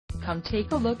Come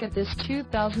take a look at this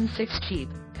 2006 Jeep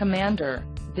Commander.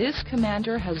 This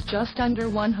Commander has just under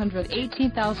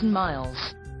 118,000 miles.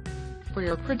 For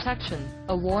your protection,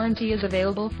 a warranty is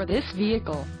available for this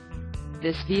vehicle.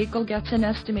 This vehicle gets an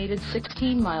estimated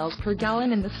 16 miles per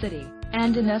gallon in the city,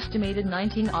 and an estimated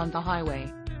 19 on the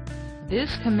highway.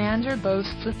 This Commander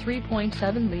boasts a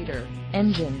 3.7-liter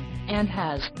engine, and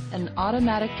has an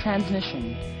automatic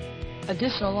transmission.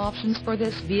 Additional options for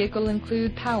this vehicle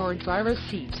include power driver's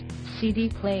seat, CD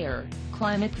player,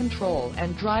 climate control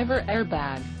and driver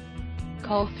airbag.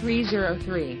 Call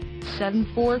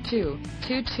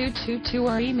 303-742-2222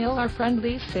 or email our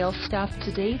friendly sales staff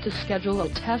today to schedule a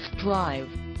test drive.